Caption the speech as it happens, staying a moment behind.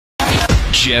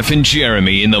Jeff and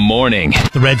Jeremy in the morning.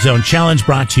 The Red Zone Challenge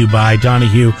brought to you by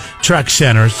Donahue Truck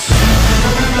Centers.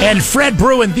 And Fred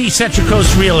Bruen, the Central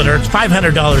Coast Realtor. It's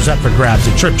 $500 up for grabs.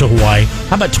 A trip to Hawaii.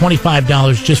 How about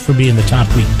 $25 just for being the top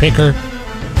week picker?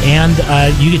 And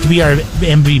you get to be our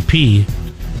MVP,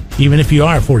 even if you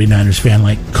are a 49ers fan,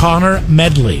 like Connor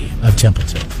Medley of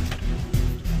Templeton.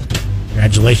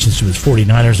 Congratulations to his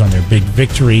 49ers on their big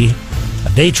victory.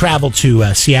 They travel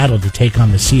to Seattle to take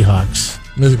on the Seahawks.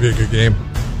 This would be a good game.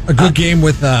 A good game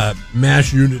with a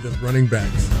mash unit of running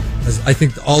backs. As I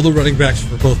think all the running backs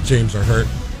for both teams are hurt.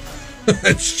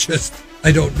 It's just,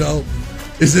 I don't know.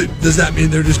 Does that mean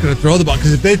they're just going to throw the ball?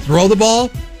 Because if they throw the ball,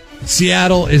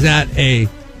 Seattle is at a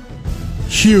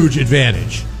huge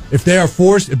advantage. If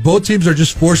both teams are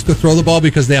just forced to throw the ball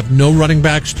because they have no running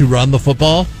backs to run the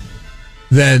football,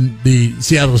 then the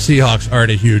Seattle Seahawks are at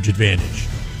a huge advantage.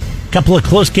 Couple of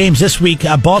close games this week.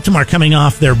 Baltimore coming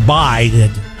off their bye that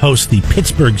host the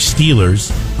Pittsburgh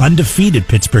Steelers, undefeated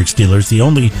Pittsburgh Steelers, the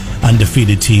only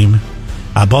undefeated team.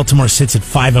 Baltimore sits at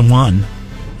 5-1.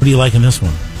 What do you like in this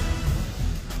one?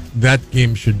 That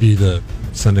game should be the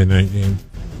Sunday night game.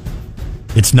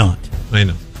 It's not. I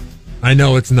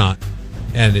know it's not,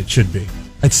 and it should be.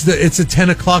 It's a 10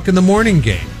 o'clock in the morning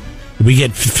game. We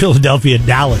get Philadelphia,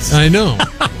 Dallas. I know.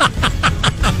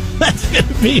 That's going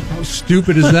to be. How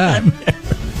stupid is that?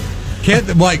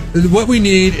 What we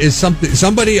need is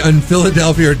somebody in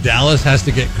Philadelphia or Dallas has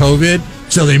to get COVID,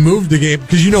 so they moved the game,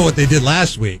 because you know what they did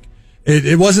last week.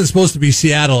 It wasn't supposed to be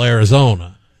Seattle,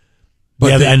 Arizona.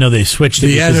 But I know they switched it.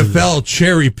 The NFL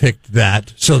cherry-picked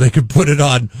that so they could put it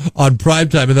on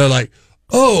primetime, and they're like,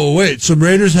 oh, wait, some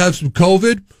Raiders have some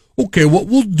COVID? Okay, what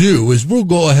we'll do is we'll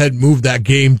go ahead and move that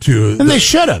game to they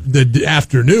should have. The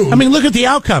afternoon. I mean, look at the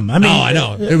outcome. I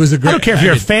know. It was a great. I don't care if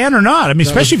you're a fan or not. I mean,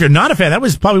 especially if you're not a fan. That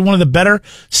was probably one of the better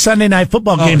Sunday night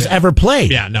football games ever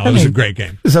played. Yeah, no, it was a great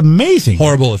game. It was amazing.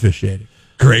 Horrible officiating.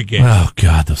 Great game. Oh,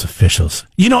 God, those officials.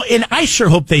 And I sure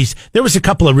hope there was a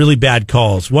couple of really bad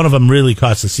calls. One of them really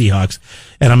cost the Seahawks,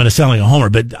 and I'm going to sound like a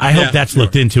homer, but I hope that's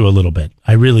looked into a little bit.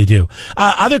 I really do.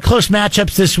 Other close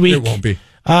matchups this week. It won't be.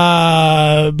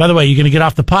 By the way, you're going to get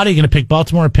off the pot? Or are you going to pick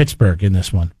Baltimore or Pittsburgh in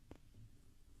this one?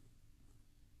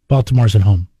 Baltimore's at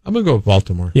home. I'm going to go with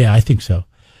Baltimore. Yeah, I think so.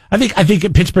 I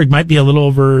think Pittsburgh might be a little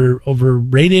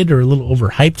overrated or a little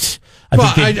overhyped.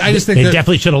 I just think they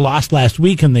definitely should have lost last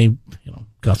week, and they,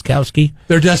 Gostkowski.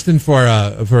 They're destined for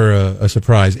a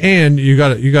surprise, and you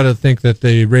got to think that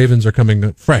the Ravens are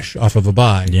coming fresh off of a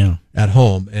bye at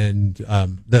home, and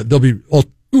that they'll be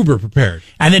uber prepared.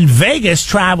 And then Vegas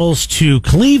travels to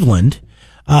Cleveland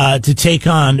to take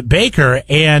on Baker,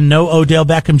 and no Odell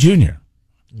Beckham Jr.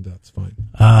 That's fine.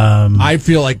 I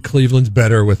feel like Cleveland's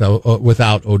better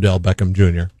without Odell Beckham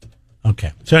Jr.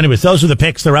 Okay. So anyways, those are the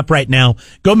picks. They're up right now.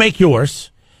 Go make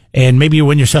yours, and maybe you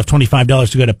win yourself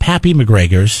 $25 to go to Pappy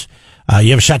McGregor's.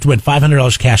 You have a shot to win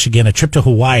 $500 cash again, a trip to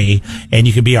Hawaii, and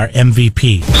you can be our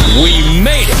MVP. We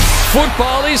made it.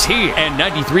 Football is here, and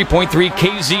 93.3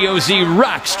 KZOZ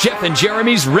rocks Jeff and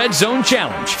Jeremy's Red Zone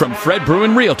Challenge from Fred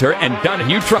Bruen Realtor and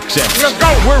Donahue Truck Center. Let's go!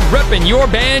 We're repping your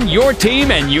band, your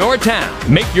team, and your town.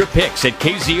 Make your picks at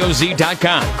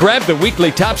KZOZ.com. Grab the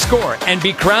weekly top score and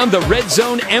be crowned the Red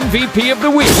Zone MVP of the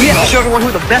week. We have to show everyone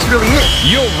who the best really is.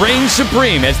 You'll reign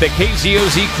supreme as the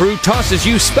KZOZ crew tosses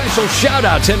you special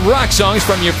shout-outs and rock songs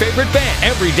from your favorite band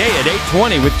every day at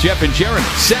 8:20 with Jeff and Jeremy,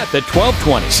 Seth at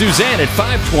 12:20, Suzanne at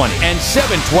 5:20, and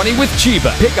 7:20 with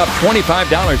Chiba. Pick up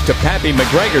 $25 to Pappy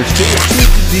McGregor's too.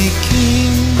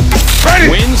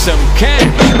 Win some cash.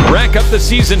 Rack up the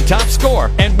season top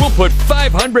score, and we'll put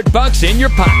 $500 in your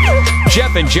pocket.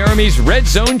 Jeff and Jeremy's Red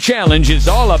Zone Challenge is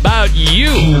all about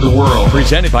you. The world.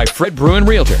 Presented by Fred Bruen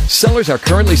Realtor. Sellers are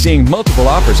currently seeing multiple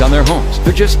offers on their homes.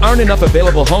 There just aren't enough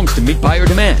available homes to meet buyer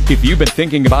demand. If you've been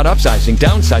thinking about upsizing,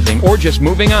 downsizing, or just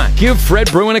moving on, give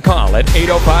Fred Bruen a call at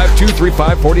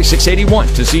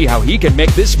 805-235-4681 to see how he can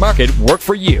make this market work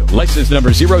for you. License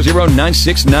number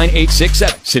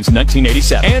 00969867 since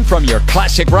 1987. And from your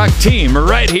classic rock team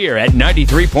right here at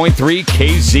 93.3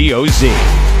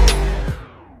 KZOZ.